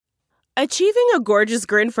Achieving a gorgeous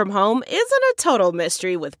grin from home isn't a total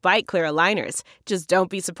mystery with Bite Clear aligners. Just don't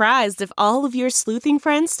be surprised if all of your sleuthing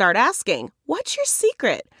friends start asking, "What's your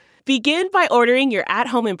secret?" Begin by ordering your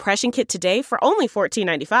at-home impression kit today for only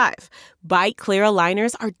 $14.95. Bite Clear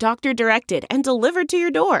aligners are doctor-directed and delivered to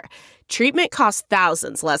your door. Treatment costs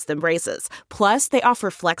thousands less than braces. Plus, they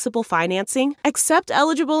offer flexible financing, accept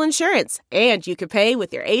eligible insurance, and you can pay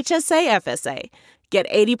with your HSA FSA. Get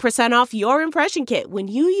 80% off your impression kit when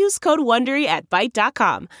you use code WONDERY at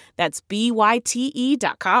Byte.com. That's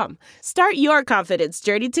BYTE.com. Start your confidence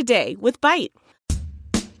journey today with Byte.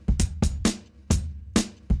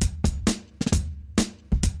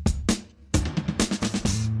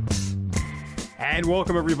 And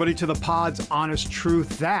welcome everybody to the Pod's Honest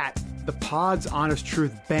Truth. The Pod's Honest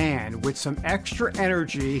Truth band with some extra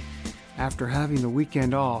energy after having the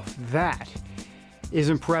weekend off. That is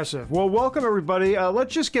impressive. Well, welcome everybody.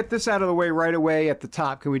 Let's just get this out of the way right away at the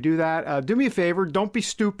top. Can we do that? Do me a favor. Don't be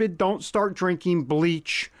stupid. Don't start drinking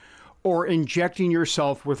bleach or injecting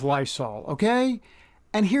yourself with Lysol, okay?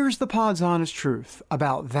 And here's the Pod's Honest Truth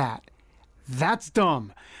about that. That's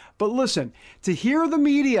dumb. But listen, to hear the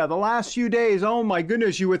media the last few days, oh my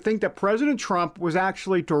goodness, you would think that President Trump was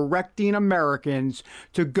actually directing Americans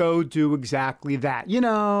to go do exactly that. You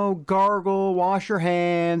know, gargle, wash your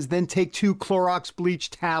hands, then take 2 Clorox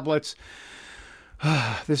bleach tablets.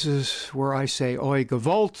 This is where I say oi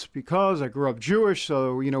gewalt because I grew up Jewish,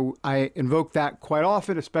 so, you know, I invoke that quite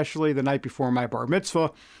often, especially the night before my bar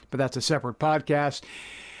mitzvah, but that's a separate podcast.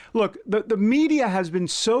 Look, the media has been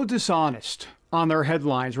so dishonest on their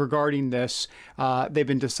headlines regarding this. They've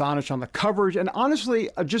been dishonest on the coverage and honestly,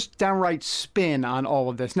 just downright spin on all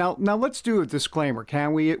of this. Now let's do a disclaimer,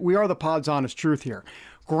 can we? We are the Pod's Honest Truth here.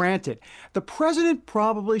 Granted, the president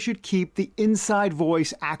probably should keep the inside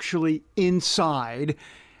voice actually inside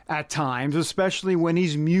at times, especially when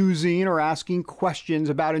he's musing or asking questions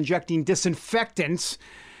about injecting disinfectants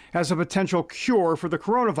as a potential cure for the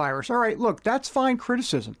coronavirus. All right, look, that's fine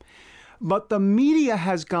criticism. But the media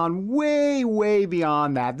has gone way, way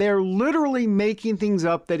beyond that. They're literally making things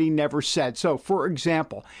up that he never said. So, for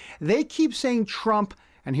example, they keep saying Trump,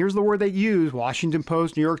 and here's the word they use, Washington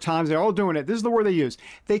Post, New York Times, they're all doing it. This is the word they use.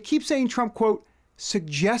 They keep saying Trump, quote,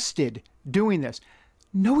 suggested doing this.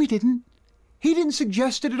 No, he didn't. He didn't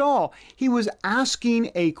suggest it at all. He was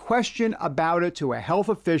asking a question about it to a health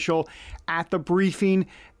official at the briefing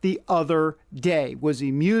the other day. Was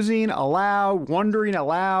he musing aloud, wondering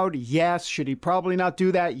aloud? Yes. Should he probably not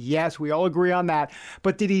do that? Yes, we all agree on that.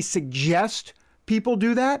 But did he suggest people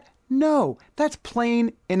do that? No, that's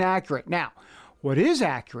plain inaccurate. Now, what is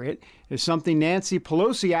accurate is something Nancy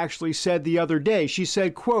Pelosi actually said the other day. She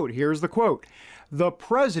said, quote, here's the quote, "The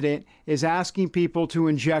president is asking people to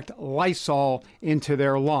inject Lysol into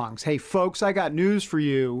their lungs." Hey, folks, I got news for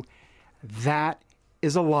you. That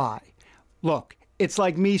is a lie. Look, it's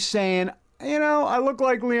like me saying, you know, I look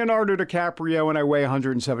like Leonardo DiCaprio and I weigh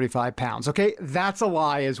 175 pounds. Okay, that's a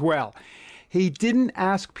lie as well. He didn't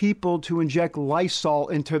ask people to inject Lysol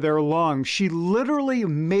into their lungs. She literally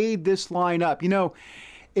made this line up. You know,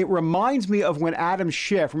 it reminds me of when Adam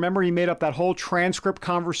Schiff, remember he made up that whole transcript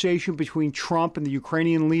conversation between Trump and the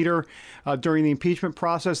Ukrainian leader during the impeachment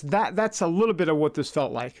process. That's a little bit of what this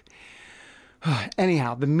felt like.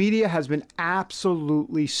 Anyhow, the media has been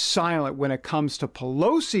absolutely silent when it comes to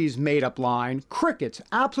Pelosi's made-up line. Crickets,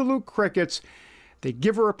 absolute crickets. They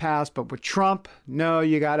give her a pass, but with Trump, no,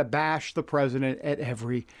 you got to bash the president at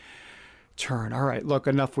every turn. All right, look,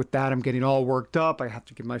 enough with that. I'm getting all worked up. I have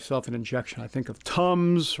to give myself an injection, I think, of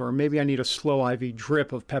Tums, or maybe I need a slow IV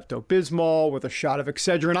drip of Pepto-Bismol with a shot of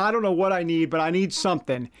Excedrin. I don't know what I need, but I need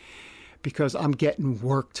something because I'm getting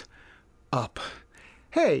worked up.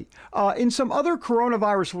 Hey, in some other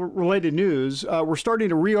coronavirus-related news, we're starting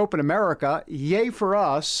to reopen America. Yay for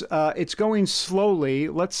us. It's going slowly.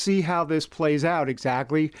 Let's see how this plays out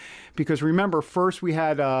exactly. Because remember, first we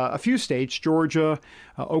had a few states, Georgia,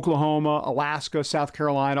 Oklahoma, Alaska, South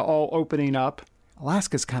Carolina, all opening up.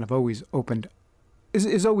 Alaska's kind of always opened,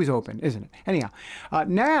 is always open, isn't it? Anyhow,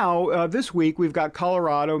 now this week we've got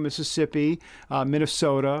Colorado, Mississippi,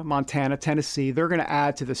 Minnesota, Montana, Tennessee. They're going to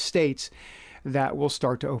add to the states that will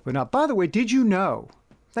start to open up. By the way, did you know?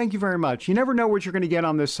 Thank you very much. You never know what you're going to get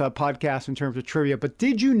on this podcast in terms of trivia, but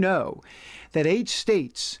did you know that 8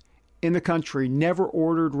 states in the country never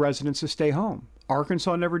ordered residents to stay home?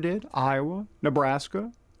 Arkansas never did. Iowa,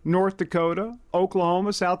 Nebraska, North Dakota,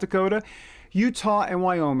 Oklahoma, South Dakota, Utah, and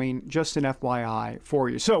Wyoming, just an FYI for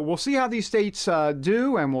you. So we'll see how these states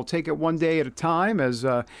do, and we'll take it one day at a time, as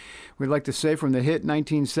we'd like to say from the hit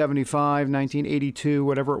 1975, 1982,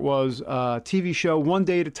 whatever it was, TV show, One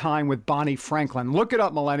Day at a Time with Bonnie Franklin. Look it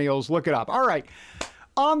up, millennials. Look it up. All right.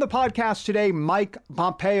 On the podcast today, Mike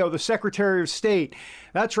Pompeo, the Secretary of State.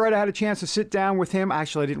 That's right. I had a chance to sit down with him.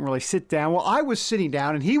 Actually, I didn't really sit down. Well, I was sitting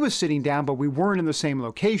down and he was sitting down, but we weren't in the same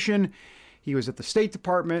location. He was at the State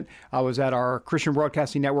Department. I was at our Christian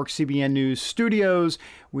Broadcasting Network, CBN News studios.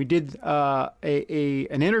 We did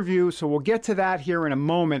an interview, so we'll get to that here in a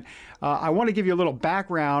moment. I want to give you a little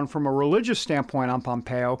background from a religious standpoint on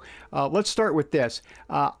Pompeo. Let's start with this.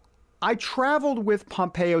 I traveled with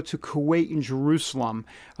Pompeo to Kuwait and Jerusalem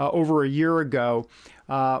over a year ago,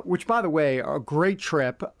 which, by the way, a great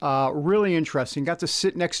trip, really interesting. Got to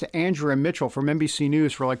sit next to Andrea Mitchell from NBC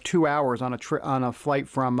News for like 2 hours on a flight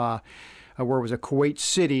from where it was Kuwait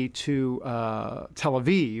City to Tel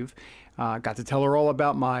Aviv. Got to tell her all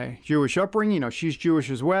about my Jewish upbringing. You know, she's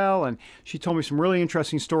Jewish as well, and she told me some really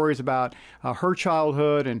interesting stories about her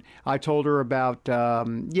childhood, and I told her about,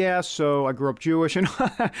 so I grew up Jewish, and ...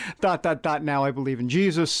 now I believe in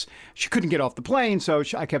Jesus. She couldn't get off the plane, so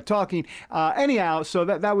I kept talking. Anyhow, so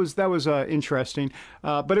that was interesting,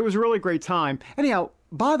 but it was a really great time. Anyhow,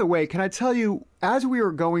 by the way, can I tell you, as we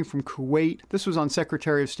were going from Kuwait, this was on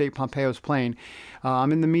Secretary of State Pompeo's plane.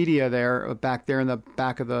 I'm in the media there, back there in the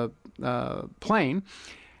back of the plane.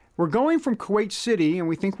 We're going from Kuwait City, and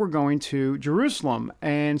we think we're going to Jerusalem.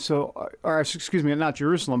 And so, excuse me, not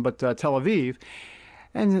Jerusalem, but Tel Aviv.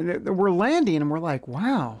 And we're landing, and we're like,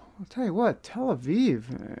 wow, I'll tell you what, Tel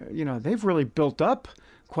Aviv, they've really built up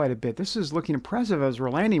quite a bit. This is looking impressive. As we're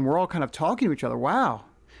landing, we're all kind of talking to each other. Wow,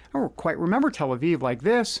 I don't quite remember Tel Aviv like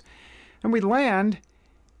this. And we land,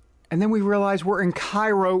 and then we realize we're in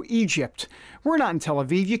Cairo, Egypt. We're not in Tel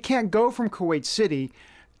Aviv. You can't go from Kuwait City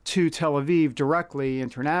to Tel Aviv directly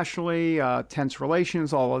internationally, tense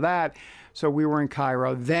relations, all of that. So we were in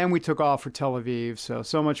Cairo. Then we took off for Tel Aviv.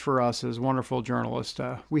 So much for us as wonderful journalists.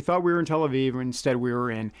 We thought we were in Tel Aviv, and instead we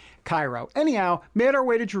were in Cairo. Anyhow, made our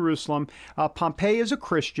way to Jerusalem. Pompeo is a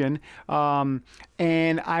Christian,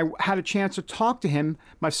 and I had a chance to talk to him,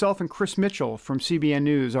 myself and Chris Mitchell from CBN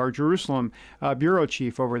News, our Jerusalem bureau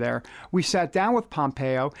chief over there. We sat down with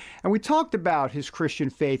Pompeo, and we talked about his Christian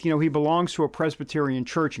faith. He belongs to a Presbyterian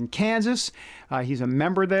church in Kansas. He's a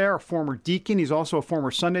member there, a former deacon. He's also a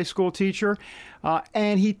former Sunday school teacher.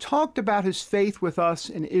 And he talked about his faith with us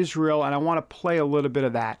in Israel, and I want to play a little bit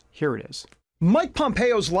of that. Here it is. Mike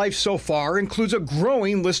Pompeo's life so far includes a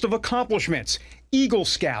growing list of accomplishments. Eagle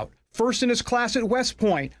Scout, first in his class at West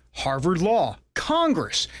Point, Harvard Law,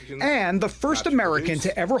 Congress, and the first American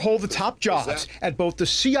to ever hold the top jobs at both the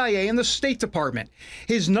CIA and the State Department.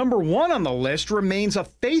 His number one on the list remains a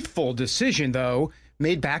faithful decision, though,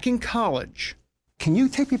 made back in college. Can you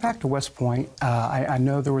take me back to West Point? I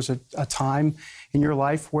know there was a time in your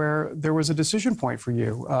life where there was a decision point for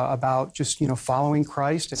you about just, following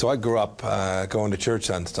Christ. So I grew up going to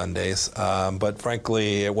church on Sundays, but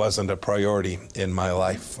frankly, it wasn't a priority in my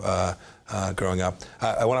life growing up.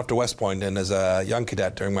 I went up to West Point, and as a young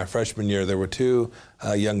cadet during my freshman year, there were two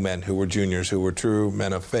young men who were juniors who were true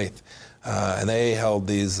men of faith. And they held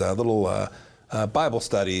these little Bible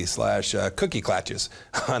study / cookie clutches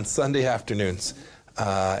on Sunday afternoons.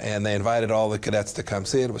 And they invited all the cadets to come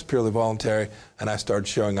see it. It was purely voluntary, and I started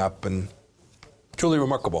showing up, and truly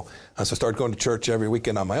remarkable. So I started going to church every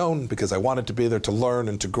weekend on my own because I wanted to be there to learn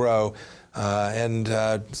and to grow. And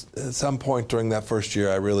at some point during that first year,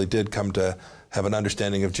 I really did come to have an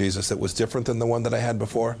understanding of Jesus that was different than the one that I had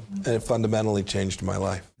before, and it fundamentally changed my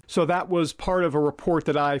life. So that was part of a report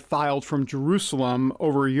that I filed from Jerusalem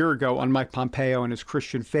over a year ago on Mike Pompeo and his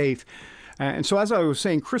Christian faith. And so as I was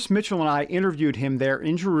saying, Chris Mitchell and I interviewed him there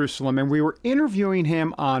in Jerusalem, and we were interviewing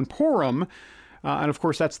him on Purim. And of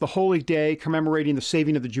course, that's the holy day commemorating the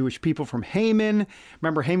saving of the Jewish people from Haman.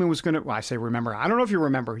 Remember, Haman was going to, I say remember, I don't know if you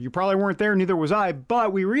remember. You probably weren't there, neither was I,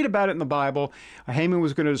 but we read about it in the Bible. Haman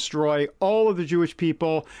was going to destroy all of the Jewish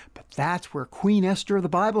people, but that's where Queen Esther of the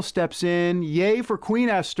Bible steps in. Yay for Queen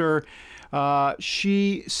Esther.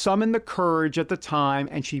 She summoned the courage at the time,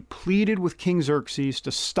 and she pleaded with King Xerxes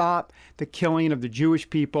to stop the killing of the Jewish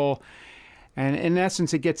people. And in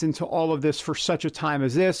essence, it gets into all of this for such a time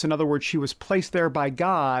as this. In other words, she was placed there by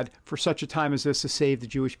God for such a time as this to save the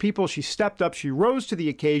Jewish people. She stepped up. She rose to the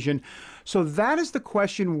occasion. So that is the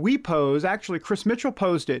question we pose. Actually, Chris Mitchell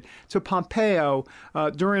posed it to Pompeo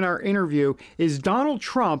during our interview. Is Donald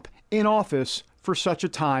Trump in office for such a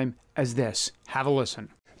time as this? Have a listen.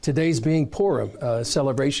 Today's being Purim,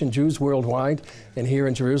 celebration, Jews worldwide. And here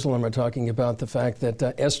in Jerusalem, we're talking about the fact that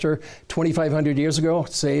Esther, 2,500 years ago,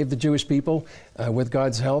 saved the Jewish people with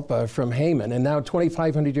God's help from Haman. And now,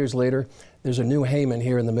 2,500 years later, there's a new Haman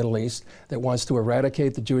here in the Middle East that wants to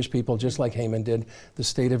eradicate the Jewish people, just like Haman did the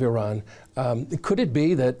state of Iran. Could it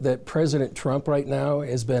be that President Trump right now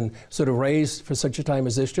has been sort of raised for such a time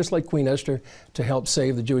as this, just like Queen Esther, to help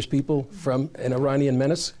save the Jewish people from an Iranian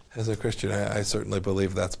menace? As a Christian, I certainly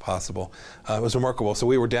believe that's possible. It was remarkable. So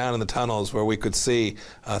we were down in the tunnels where we could see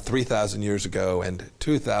 3,000 years ago and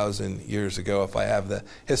 2,000 years ago, if I have the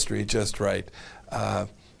history just right,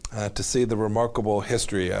 to see the remarkable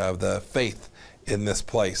history of the faith in this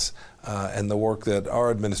place and the work that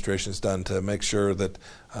our administration has done to make sure that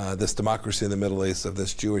this democracy in the Middle East of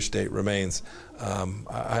this Jewish state remains.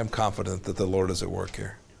 I'm confident that the Lord is at work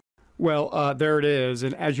here. Well, there it is.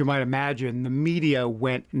 And as you might imagine, the media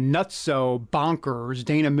went nutso bonkers.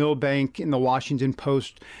 Dana Milbank in the Washington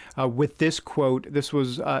Post with this quote. This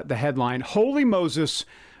was the headline: Holy Moses,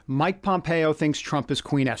 Mike Pompeo thinks Trump is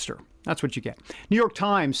Queen Esther. That's what you get. New York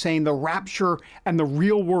Times saying the rapture and the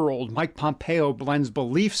real world. Mike Pompeo blends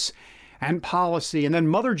beliefs and policy. And then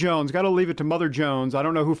Mother Jones, got to leave it to Mother Jones. I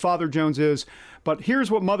don't know who Father Jones is, but here's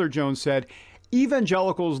what Mother Jones said.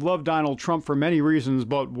 Evangelicals love Donald Trump for many reasons,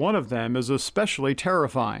 but one of them is especially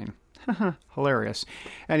terrifying. Hilarious.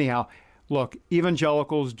 Anyhow, look,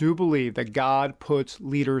 evangelicals do believe that God puts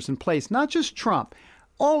leaders in place, not just Trump,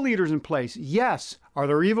 all leaders in place. Yes. Are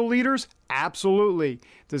there evil leaders? Absolutely.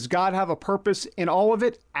 Does God have a purpose in all of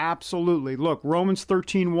it? Absolutely. Look, Romans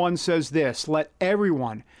 13:1 says this: let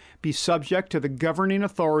everyone be subject to the governing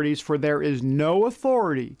authorities, for there is no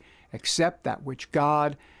authority except that which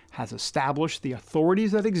God has established. The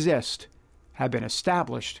authorities that exist have been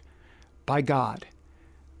established by God.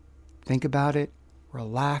 Think about it.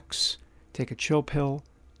 Relax. Take a chill pill.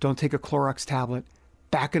 Don't take a Clorox tablet.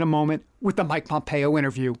 Back in a moment with the Mike Pompeo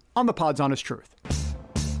interview on the Pod's Honest Truth.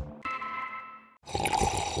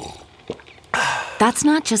 That's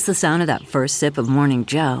not just the sound of that first sip of Morning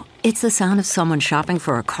Joe. It's the sound of someone shopping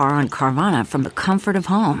for a car on Carvana from the comfort of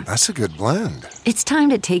home. That's a good blend. It's time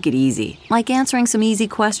to take it easy, like answering some easy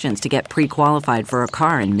questions to get pre-qualified for a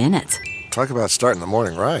car in minutes. Talk about starting the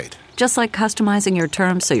morning right. Just like customizing your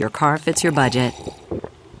terms so your car fits your budget.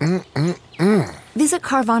 Visit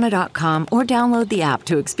Carvana.com or download the app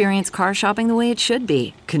to experience car shopping the way it should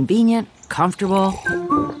be. Convenient, comfortable.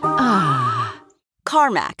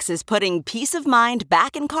 CarMax is putting peace of mind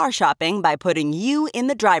back in car shopping by putting you in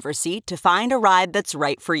the driver's seat to find a ride that's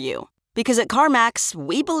right for you. Because at CarMax,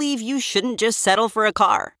 we believe you shouldn't just settle for a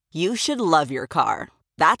car. You should love your car.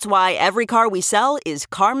 That's why every car we sell is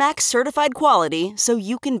CarMax certified quality, so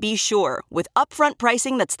you can be sure with upfront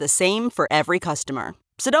pricing that's the same for every customer.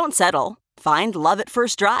 So don't settle. Find love at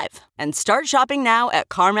first drive and start shopping now at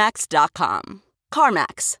CarMax.com.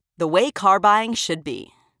 CarMax, the way car buying should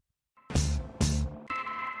be.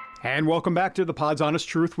 And welcome back to the Pod's Honest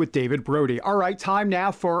Truth with David Brody. All right, time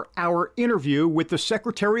now for our interview with the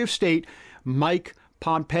Secretary of State, Mike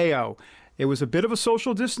Pompeo. It was a bit of a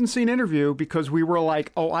social distancing interview because we were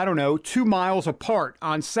like, 2 miles apart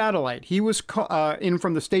on satellite. He was in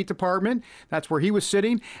from the State Department. That's where he was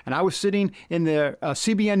sitting. And I was sitting in the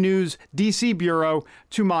CBN News DC Bureau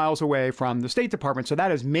 2 miles away from the State Department. So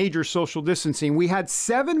that is major social distancing. We had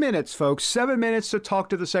 7 minutes, folks, 7 minutes to talk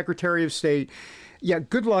to the Secretary of State. Yeah,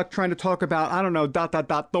 good luck trying to talk about,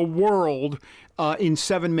 the world in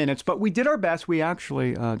 7 minutes. But we did our best. We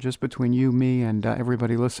actually, just between you, me, and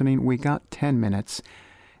everybody listening, we got 10 minutes.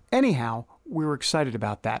 Anyhow, we were excited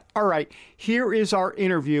about that. All right, here is our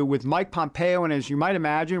interview with Mike Pompeo. And as you might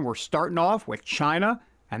imagine, we're starting off with China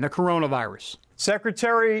and the coronavirus.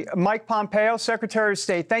 Secretary Mike Pompeo, Secretary of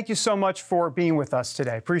State, thank you so much for being with us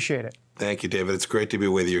today. Appreciate it. Thank you, David. It's great to be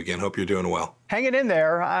with you again. Hope you're doing well. Hanging in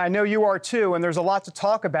there. I know you are too, and there's a lot to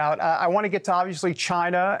talk about. I want to get to obviously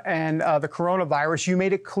China and the coronavirus. You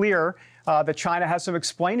made it clear that China has some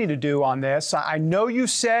explaining to do on this. I know you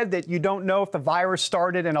said that you don't know if the virus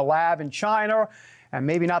started in a lab in China and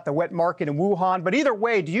maybe not the wet market in Wuhan. But either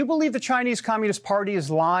way, do you believe the Chinese Communist Party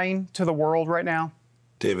is lying to the world right now?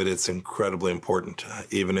 David, it's incredibly important,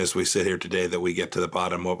 even as we sit here today, that we get to the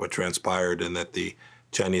bottom of what transpired and that the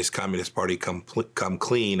Chinese Communist Party come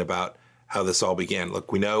clean about how this all began.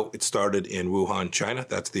 Look, we know it started in Wuhan, China.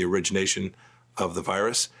 That's the origination of the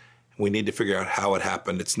virus. We need to figure out how it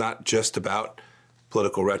happened. It's not just about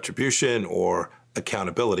political retribution or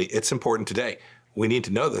accountability. It's important today. We need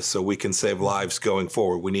to know this so we can save lives going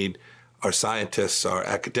forward. We need our scientists, our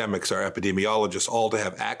academics, our epidemiologists all to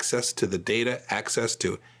have access to the data, access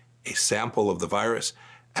to a sample of the virus,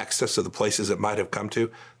 access to the places it might have come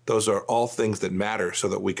to. Those are all things that matter so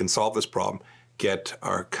that we can solve this problem, get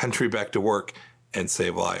our country back to work, and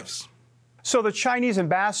save lives. So the Chinese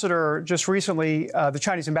ambassador just recently, the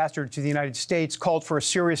Chinese ambassador to the United States called for a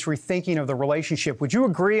serious rethinking of the relationship. Would you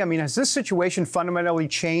agree? I mean, has this situation fundamentally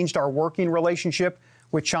changed our working relationship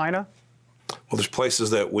with China? Well, there's places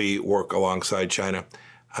that we work alongside China,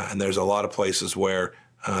 and there's a lot of places where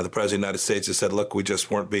the President of the United States has said, look, we just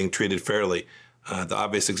weren't being treated fairly. The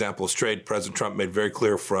obvious example is trade. President Trump made very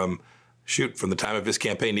clear from the time of his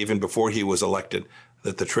campaign, even before he was elected,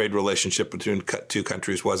 that the trade relationship between two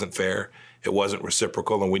countries wasn't fair. It wasn't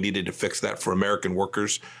reciprocal, and we needed to fix that for American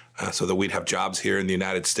workers so that we'd have jobs here in the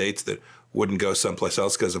United States that wouldn't go someplace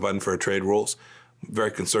else because of unfair trade rules. I'm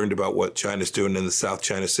very concerned about what China's doing in the South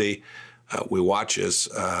China Sea. We watch as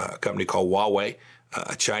a company called Huawei,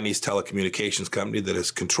 a Chinese telecommunications company that is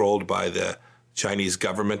controlled by the Chinese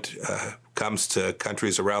government, comes to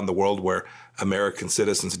countries around the world where American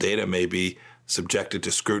citizens' data may be subjected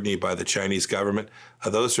to scrutiny by the Chinese government.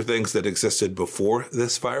 Those are things that existed before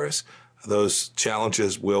this virus. Those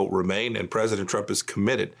challenges will remain, and President Trump is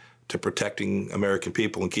committed to protecting American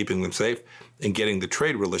people and keeping them safe and getting the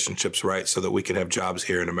trade relationships right so that we can have jobs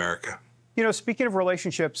here in America. You know, speaking of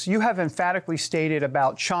relationships, you have emphatically stated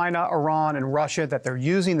about China, Iran, and Russia that they're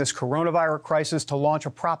using this coronavirus crisis to launch a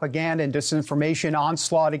propaganda and disinformation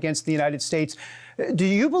onslaught against the United States. Do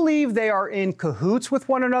you believe they are in cahoots with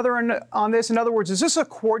one another on this? In other words, is this a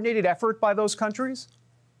coordinated effort by those countries?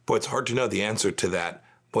 Boy, it's hard to know the answer to that.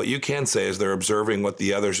 What you can say is they're observing what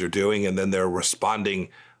the others are doing, and then they're responding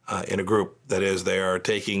in a group. That is, they are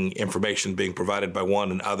taking information being provided by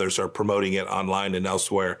one, and others are promoting it online and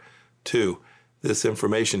elsewhere. Too, this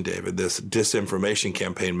information, David, this disinformation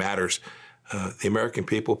campaign matters. The American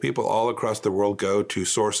people all across the world go to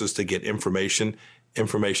sources to get information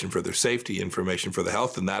for their safety, information for the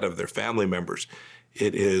health and that of their family members.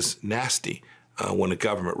 It is nasty when a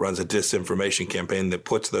government runs a disinformation campaign that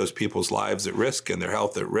puts those people's lives at risk and their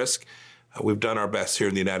health at risk. We've done our best here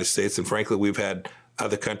in the United States, and frankly, we've had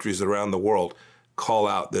other countries around the world call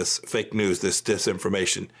out this fake news, this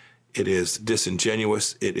disinformation. It is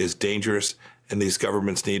disingenuous, it is dangerous, and these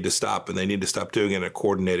governments need to stop, and they need to stop doing it in a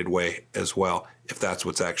coordinated way as well, if that's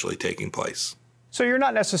what's actually taking place. So you're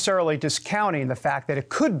not necessarily discounting the fact that it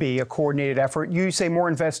could be a coordinated effort. You say more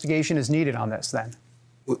investigation is needed on this, then?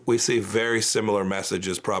 We see very similar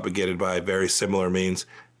messages propagated by very similar means.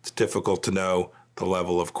 It's difficult to know the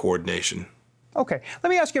level of coordination. Okay. Let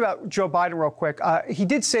me ask you about Joe Biden real quick. He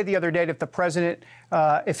did say the other day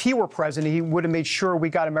that if he were president, he would have made sure we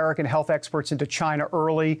got American health experts into China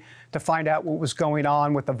early to find out what was going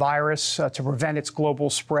on with the virus to prevent its global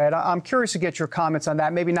spread. I'm curious to get your comments on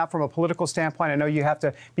that, maybe not from a political standpoint. I know you have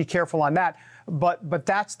to be careful on that, but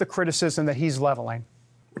that's the criticism that he's leveling.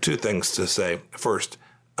 Two things to say. First,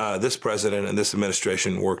 this president and this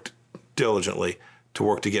administration worked diligently to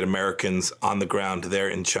work to get Americans on the ground there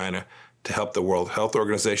in China to help the World Health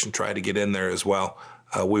Organization try to get in there as well.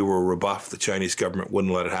 We were rebuffed. The Chinese government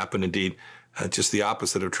wouldn't let it happen. Indeed, just the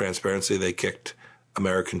opposite of transparency. They kicked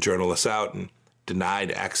American journalists out and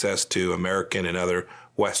denied access to American and other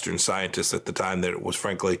Western scientists at the time that it was,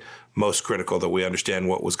 frankly, most critical that we understand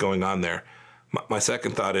what was going on there. My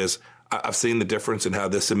second thought is I've seen the difference in how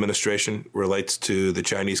this administration relates to the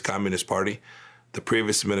Chinese Communist Party. The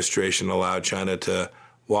previous administration allowed China to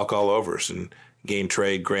walk all over us and gain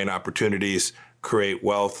trade, gain opportunities, create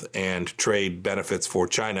wealth and trade benefits for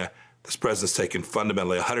China. This president's taken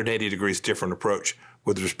fundamentally a 180 degrees different approach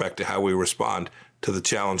with respect to how we respond to the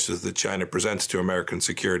challenges that China presents to American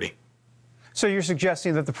security. So you're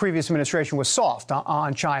suggesting that the previous administration was soft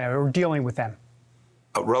on China or dealing with them?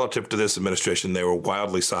 Relative to this administration, they were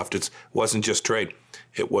wildly soft. It wasn't just trade.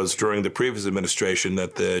 It was during the previous administration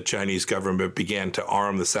that the Chinese government began to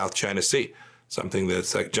arm the South China Sea, something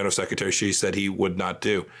that General Secretary Xi said he would not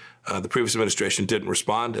do. The previous administration didn't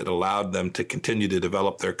respond. It allowed them to continue to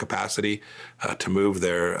develop their capacity to move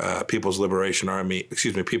their People's Liberation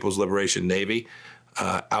Navy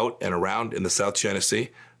out and around in the South China Sea.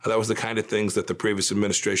 That was the kind of things that the previous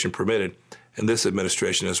administration permitted. And this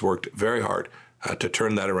administration has worked very hard to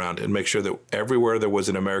turn that around and make sure that everywhere there was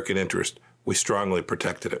an American interest, we strongly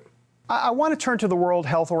protected it. I want to turn to the World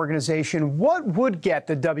Health Organization. What would get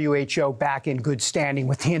the WHO back in good standing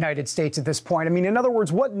with the United States at this point? I mean, in other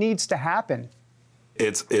words, what needs to happen?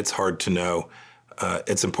 It's hard to know.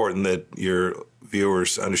 It's important that your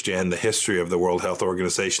viewers understand the history of the World Health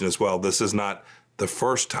Organization as well. This is not the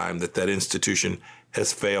first time that institution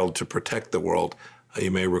has failed to protect the world. You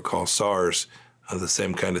may recall SARS the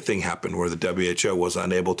same kind of thing happened where the WHO was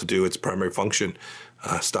unable to do its primary function,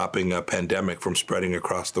 stopping a pandemic from spreading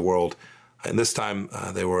across the world. And this time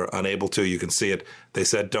they were unable to. You can see it. They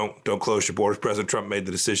said, don't close your borders. President Trump made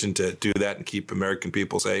the decision to do that and keep American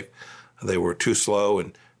people safe. They were too slow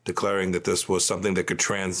in declaring that this was something that could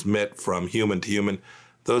transmit from human to human.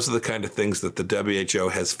 Those are the kind of things that the WHO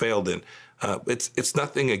has failed in. It's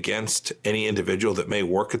nothing against any individual that may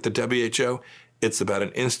work at the WHO. It's about an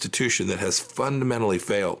institution that has fundamentally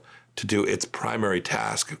failed to do its primary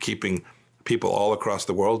task of keeping people all across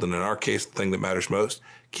the world, and in our case, the thing that matters most,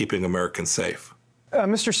 keeping Americans safe.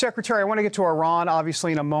 Mr. Secretary, I want to get to Iran,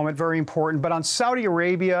 obviously, in a moment, very important. But on Saudi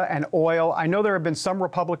Arabia and oil, I know there have been some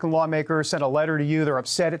Republican lawmakers sent a letter to you. They're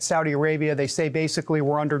upset at Saudi Arabia. They say basically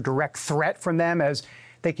we're under direct threat from them as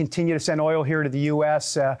they continue to send oil here to the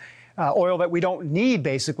U.S., oil that we don't need,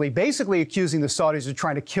 basically accusing the Saudis of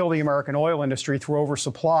trying to kill the American oil industry through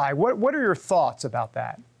oversupply. What are your thoughts about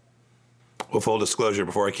that? Well, full disclosure,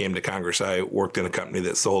 before I came to Congress, I worked in a company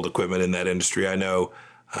that sold equipment in that industry. I know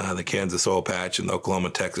the Kansas oil patch and the Oklahoma,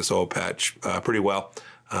 Texas oil patch pretty well.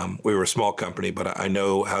 We were a small company, but I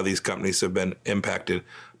know how these companies have been impacted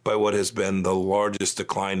by what has been the largest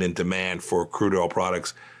decline in demand for crude oil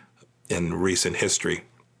products in recent history.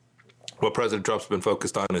 What President Trump's been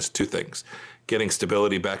focused on is two things: getting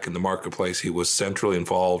stability back in the marketplace. He was centrally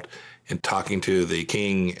involved in talking to the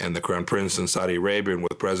king and the crown prince in Saudi Arabia and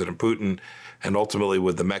with President Putin, and ultimately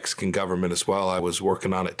with the Mexican government as well. I was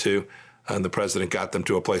working on it too. And the president got them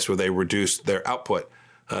to a place where they reduced their output.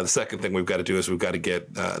 The second thing we've got to do is we've got to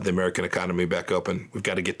get the American economy back open. We've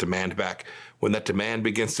got to get demand back. When that demand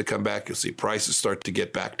begins to come back, you'll see prices start to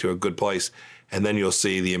get back to a good place. And then you'll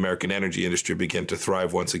see the American energy industry begin to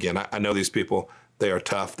thrive once again. I know these people. They are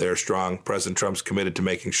tough. They are strong. President Trump's committed to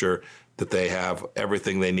making sure that they have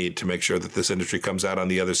everything they need to make sure that this industry comes out on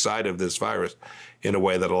the other side of this virus in a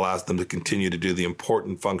way that allows them to continue to do the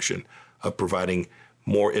important function of providing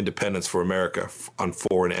more independence for America on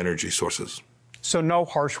foreign energy sources. So no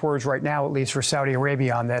harsh words right now, at least for Saudi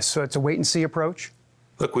Arabia on this. So it's a wait-and-see approach?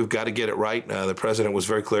 Look, we've got to get it right. The president was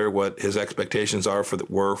very clear what his expectations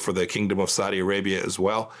were for the Kingdom of Saudi Arabia as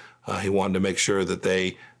well. He wanted to make sure that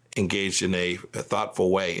they engaged in a thoughtful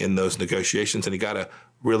way in those negotiations, and he got a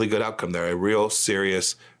really good outcome there, a real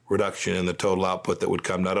serious reduction in the total output that would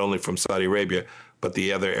come not only from Saudi Arabia, but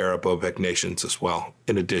the other Arab OPEC nations as well,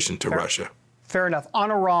 in addition to Russia. Fair enough.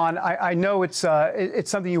 On Iran, I know it's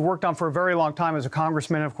something you worked on for a very long time as a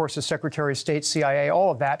congressman, and of course, as Secretary of State, CIA,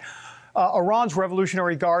 all of that. Iran's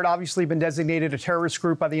Revolutionary Guard obviously been designated a terrorist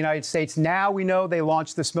group by the United States. Now we know they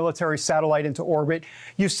launched this military satellite into orbit.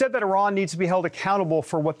 You said that Iran needs to be held accountable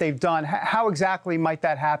for what they've done. How exactly might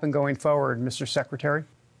that happen going forward, Mr. Secretary?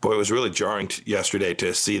 Boy, it was really jarring yesterday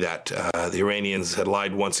to see that. The Iranians had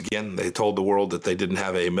lied once again. They told the world that they didn't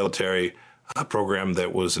have a military program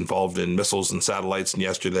that was involved in missiles and satellites. And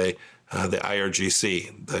yesterday, the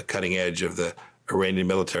IRGC, the cutting edge of the Iranian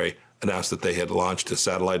military, announced that they had launched a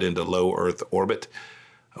satellite into low Earth orbit.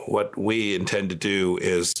 What we intend to do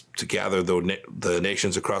is to gather the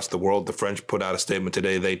nations across the world. The French put out a statement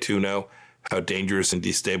today. They too know how dangerous and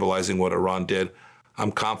destabilizing what Iran did.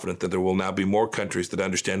 I'm confident that there will now be more countries that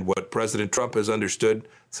understand what President Trump has understood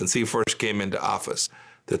since he first came into office,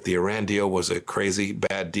 that the Iran deal was a crazy,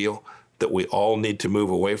 bad deal, that we all need to move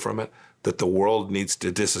away from it, that the world needs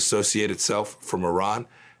to disassociate itself from Iran,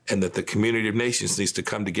 and that the community of nations needs to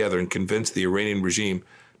come together and convince the Iranian regime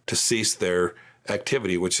to cease their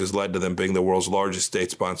activity, which has led to them being the world's largest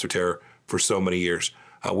state-sponsored terror for so many years.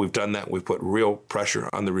 We've done that. We've put real pressure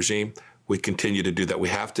on the regime. We continue to do that. We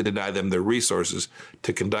have to deny them their resources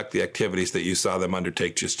to conduct the activities that you saw them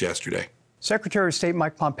undertake just yesterday. Secretary of State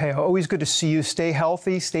Mike Pompeo, always good to see you. Stay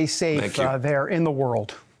healthy, stay safe there in the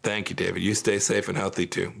world. Thank you, David. You stay safe and healthy,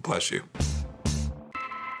 too. Bless you.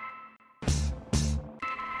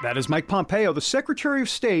 That is Mike Pompeo, the Secretary of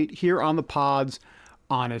State, here on the Pod's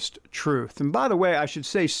Honest Truth. And by the way, I should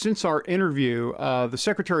say, since our interview, the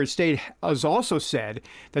Secretary of State has also said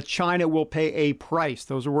that China will pay a price.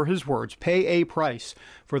 Those were his words, pay a price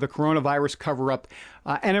for the coronavirus cover-up.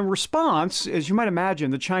 And in response, as you might imagine,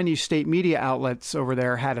 the Chinese state media outlets over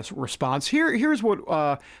there had a response. Here's what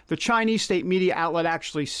the Chinese state media outlet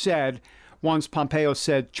actually said once Pompeo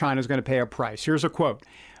said China's going to pay a price. Here's a quote.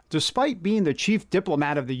 Despite being the chief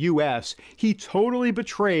diplomat of the U.S., he totally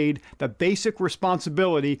betrayed the basic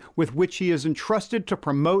responsibility with which he is entrusted to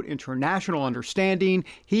promote international understanding.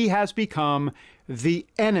 He has become the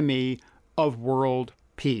enemy of world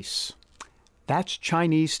peace. That's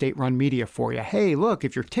Chinese state-run media for you. Hey, look,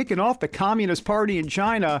 if you're ticking off the Communist Party in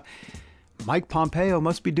China, Mike Pompeo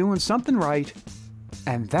must be doing something right.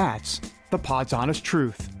 And that's the pod's honest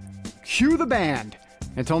truth. Cue the band.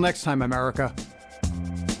 Until next time, America.